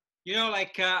tomorrow. You know,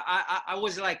 like I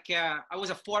was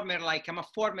a former, like I'm a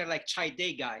former like Chai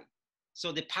Day guy,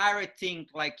 so the pirate thing,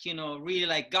 like, you know, really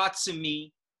like got to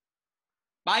me.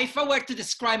 But if I were to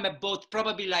describe my boat,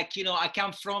 probably like, you know, I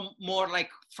come from more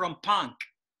like from punk.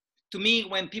 To me,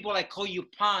 when people like call you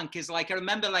punk, is like, I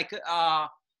remember like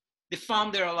the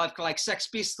founder of like Sex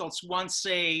Pistols once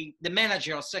say, the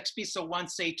manager of Sex Pistols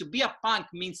once say, to be a punk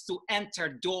means to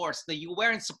enter doors that you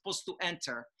weren't supposed to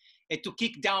enter, and to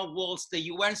kick down walls that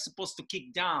you weren't supposed to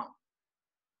kick down.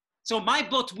 So my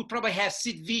boat would probably have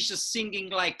Sid Vicious singing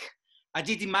like I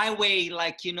Did It My Way,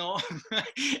 like, you know,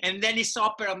 and Dennis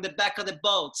Hopper on the back of the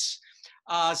boat,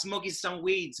 smoking some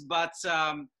weeds. But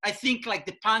I think like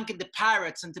the punk and the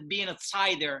pirates and to be an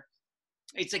outsider,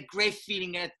 it's a great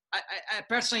feeling. I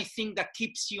personally think that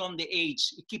keeps you on the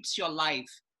edge. It keeps you alive,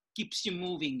 keeps you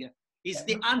moving. It's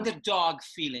the underdog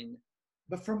feeling.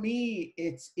 But for me,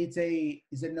 it's a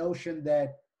notion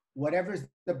that whatever's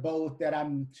the boat that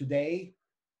I'm today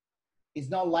is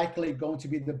not likely going to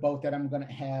be the boat that I'm going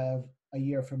to have a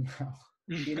year from now.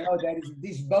 You know, that is,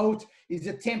 this boat is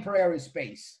a temporary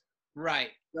space. Right.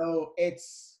 So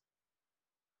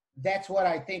that's what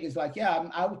I think is like, yeah,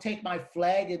 I will take my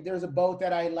flag. If there's a boat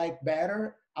that I like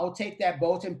better, I'll take that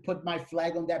boat and put my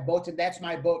flag on that boat, and that's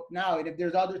my boat now. And if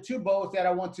there's other two boats that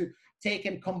I want to take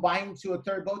and combine to a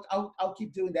third boat, I'll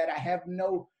keep doing that. I have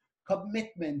no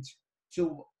commitment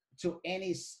to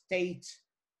any state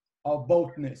of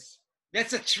boatness.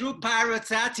 That's a true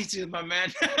pirate's attitude, my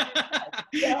man.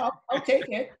 Yeah, I'll take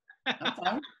it. I'm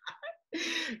fine.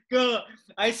 Good.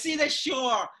 I see the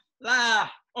shore.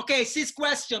 Okay, sixth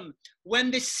question. When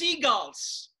the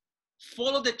seagulls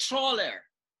follow the trawler,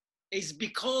 is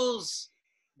because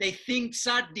they think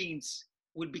sardines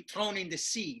will be thrown in the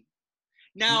sea.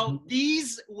 Now,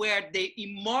 these were the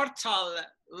immortal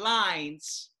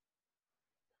lines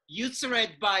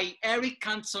uttered by Eric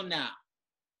Cantona,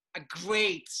 a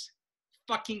great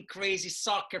fucking crazy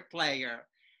soccer player,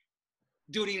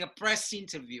 during a press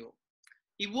interview.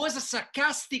 It was a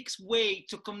sarcastic way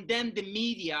to condemn the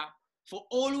media for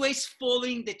always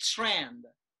following the trend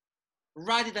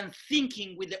rather than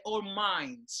thinking with their own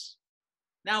minds.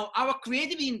 Now, our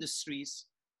creative industries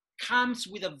comes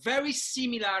with a very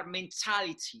similar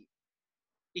mentality.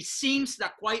 It seems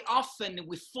that quite often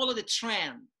we follow the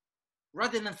trend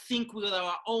rather than think with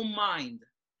our own mind.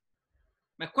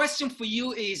 My question for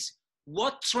you is,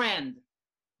 what trend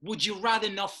would you rather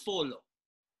not follow?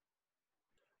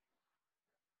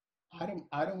 I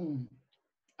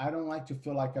don't like to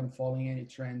feel like I'm following any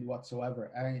trend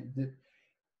whatsoever.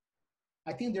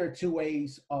 I think there are two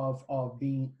ways of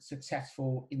being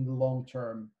successful in the long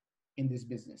term in this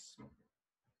business.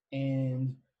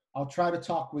 And I'll try to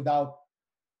talk without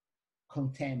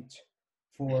contempt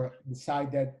for the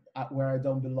side that where I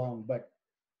don't belong. But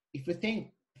if you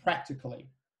think practically,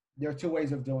 there are two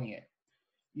ways of doing it.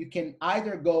 You can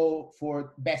either go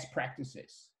for best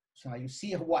practices. So you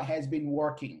see what has been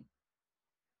working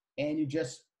and you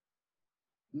just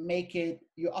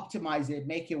you optimize it,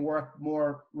 make it work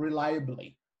more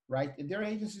reliably, right? And there are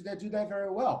agencies that do that very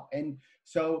well. And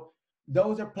so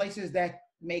those are places that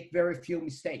make very few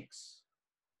mistakes,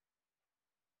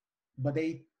 but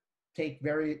they take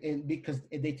because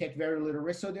they take very little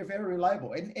risk, so they're very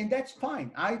reliable. And that's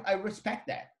fine. I respect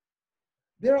that.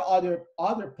 There are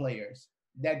other players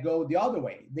that go the other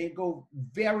way. They go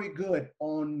very good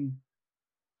on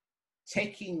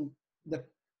taking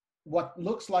what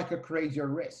looks like a crazier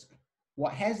risk,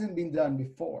 what hasn't been done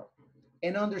before,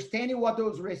 and understanding what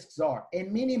those risks are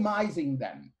and minimizing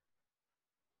them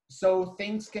so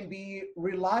things can be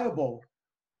reliable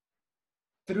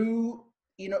through,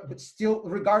 but still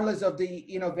regardless of the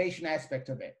innovation aspect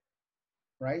of it,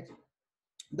 right?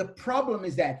 The problem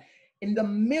is that in the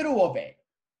middle of it,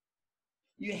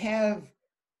 you have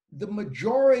the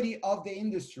majority of the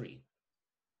industry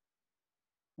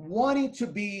wanting to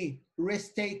be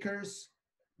risk takers,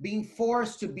 being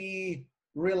forced to be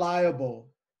reliable.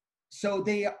 So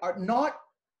they're not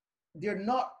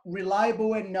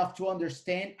reliable enough to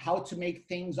understand how to make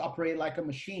things operate like a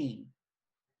machine.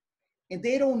 And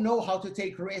they don't know how to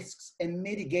take risks and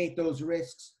mitigate those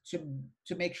risks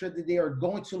to make sure that they are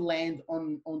going to land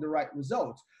on the right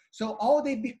results. So all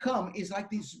they become is like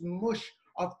this mush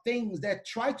of things that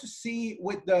try to see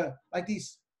with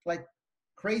these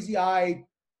crazy-eyed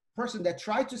person that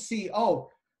try to see, oh,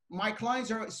 my clients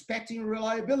are expecting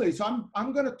reliability, so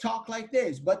I'm going to talk like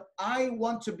this, but I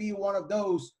want to be one of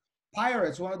those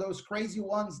pirates, one of those crazy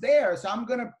ones there, so I'm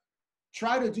going to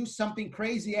try to do something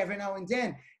crazy every now and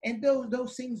then. And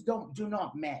those things do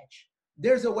not match.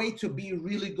 There's a way to be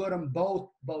really good on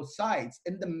both sides,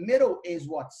 and the middle is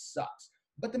what sucks.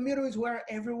 But the middle is where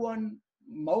everyone,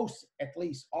 most at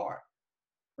least, are,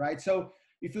 right? So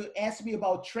if you ask me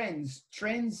about trends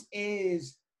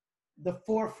is the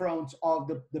forefront of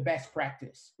the best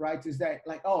practice, right? Is that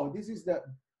like, oh, this is the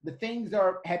things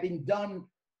that have been done,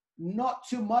 not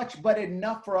too much, but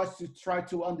enough for us to try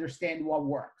to understand what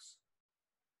works.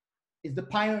 Is the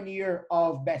pioneer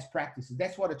of best practices.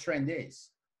 That's what a trend is.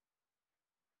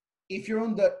 If you're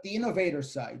on the innovator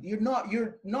side, you're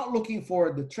not looking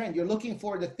for the trend. You're looking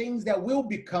for the things that will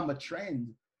become a trend.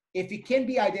 If it can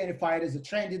be identified as a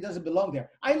trend, it doesn't belong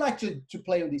there. I like to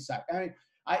play on this side. I mean,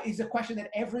 it's a question that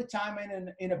every time I'm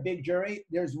in a big jury,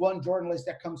 there's one journalist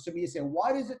that comes to me and says,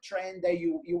 what is a trend that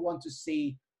you want to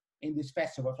see in this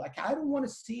festival? Like, I don't want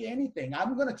to see anything.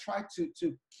 I'm going to try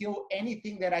to kill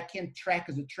anything that I can track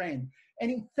as a trend. And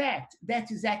in fact,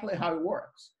 that's exactly how it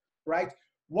works, right?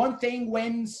 One thing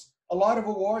wins a lot of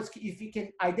awards. If you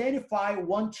can identify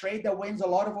one trade that wins a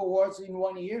lot of awards in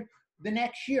 1 year, the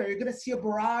next year you're going to see a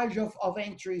barrage of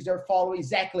entries that follow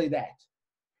exactly that.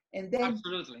 And then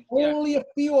Absolutely. only a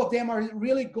few of them are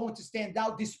really going to stand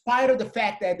out, despite of the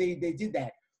fact that they did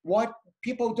that. What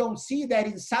people don't see, that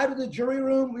inside of the jury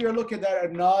room, we are looking at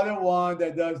another one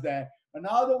that does that,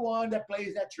 another one that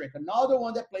plays that trick, another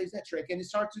one that plays that trick, and it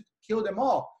starts to kill them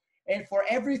all. And for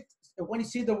every, when you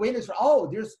see the winners,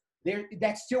 oh,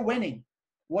 that's still winning.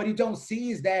 What you don't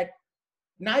see is that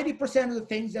 90% of the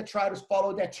things that try to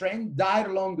follow that trend died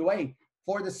along the way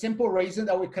for the simple reason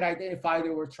that we could identify they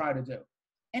were trying to do.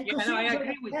 And Yeah, no, I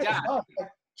agree with that. well.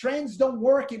 Trends don't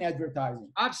work in advertising.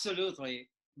 Absolutely.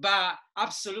 But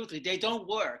absolutely, they don't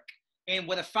work. And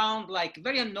what I found like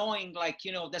very annoying, like,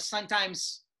 you know, that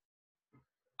sometimes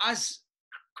as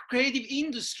creative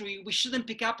industry, we shouldn't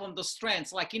pick up on those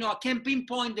trends. Like, you know, I can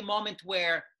pinpoint the moment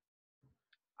where,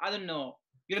 I don't know,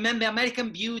 you remember American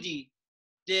Beauty,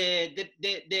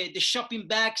 the shopping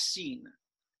bag scene.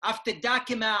 After that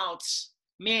came out,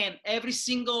 man, every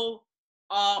single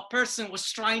person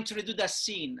was trying to redo that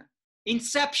scene.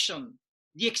 Inception,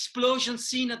 the explosion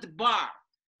scene at the bar,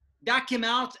 that came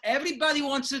out. Everybody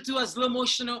wants to do a slow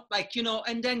motion, like, you know,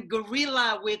 and then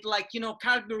Gorilla with, like, you know,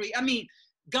 Cadbury. I mean,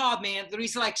 God, man, there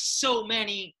is like so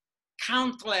many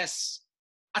countless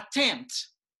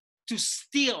attempts to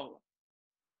steal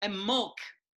and mock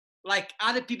like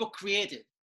other people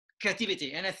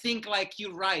creativity. And I think, like,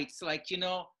 you're right. It's like, you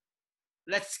know,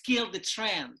 let's kill the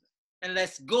trend and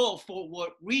let's go for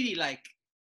what really like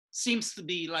seems to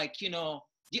be like, you know,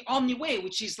 the only way,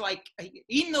 which is like,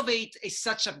 innovate is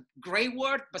such a great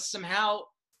word, but somehow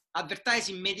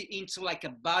advertising made it into like a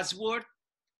buzzword.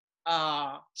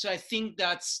 So I think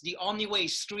that's the only way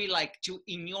is really like to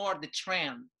ignore the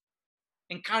trend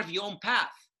and carve your own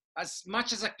path, as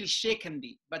much as a cliche can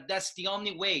be, but that's the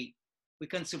only way we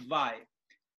can survive.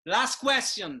 Last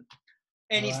question,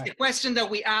 and it's the question that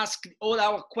we ask all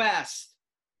our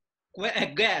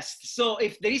guests. So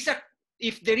if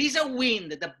there is a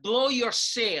wind that blow your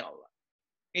sail,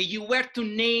 and you were to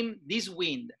name this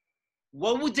wind,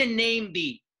 what would the name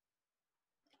be?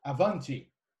 Avanti.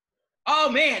 Oh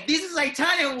man, this is an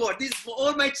Italian word. This is for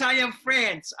all my Italian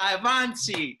friends.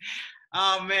 Avanti.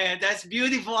 Oh man, that's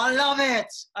beautiful. I love it.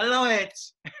 I love it.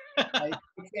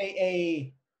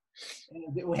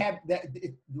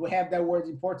 We have that word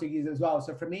in Portuguese as well.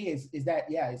 So for me, is that,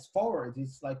 yeah, it's forward.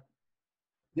 It's like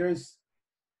there's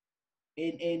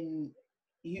you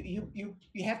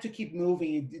have to keep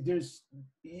moving. There's,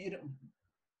 you know,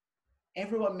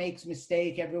 everyone makes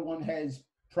mistake. Everyone has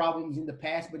problems in the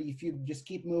past, but if you just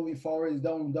keep moving forward,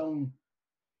 don't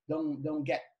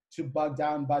get too bogged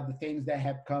down by the things that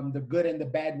have come, the good and the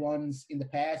bad ones in the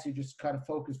past. You just kind of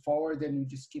focus forward and you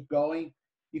just keep going.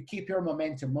 You keep your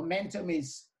momentum. Momentum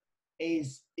is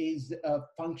a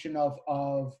function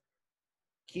of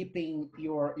keeping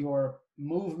your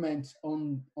movement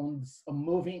on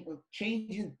moving,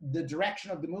 changing the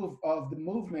direction of the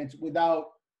movement without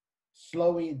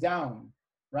slowing it down,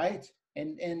 right?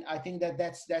 And I think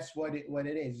that's what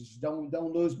it is. Just don't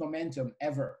lose momentum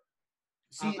ever.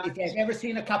 See, if you've ever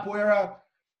seen a capoeira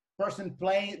person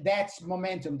playing, that's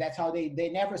momentum. That's how they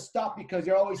never stop, because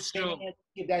they're always spinning and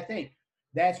keep that thing.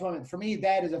 That's one for me.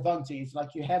 That is Avanti. It's like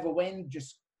you have a win,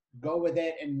 just go with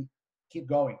it and keep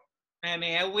going. I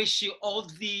mean, I wish you all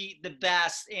the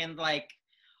best and like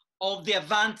all the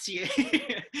Avanti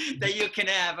that you can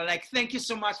have. Like, thank you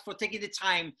so much for taking the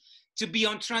time to be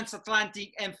on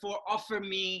Transatlantic and for offering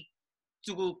me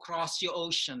to cross your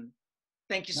ocean.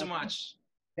 Thank you so much.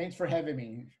 Thanks for having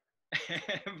me.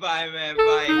 Bye, man.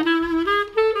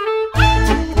 Bye.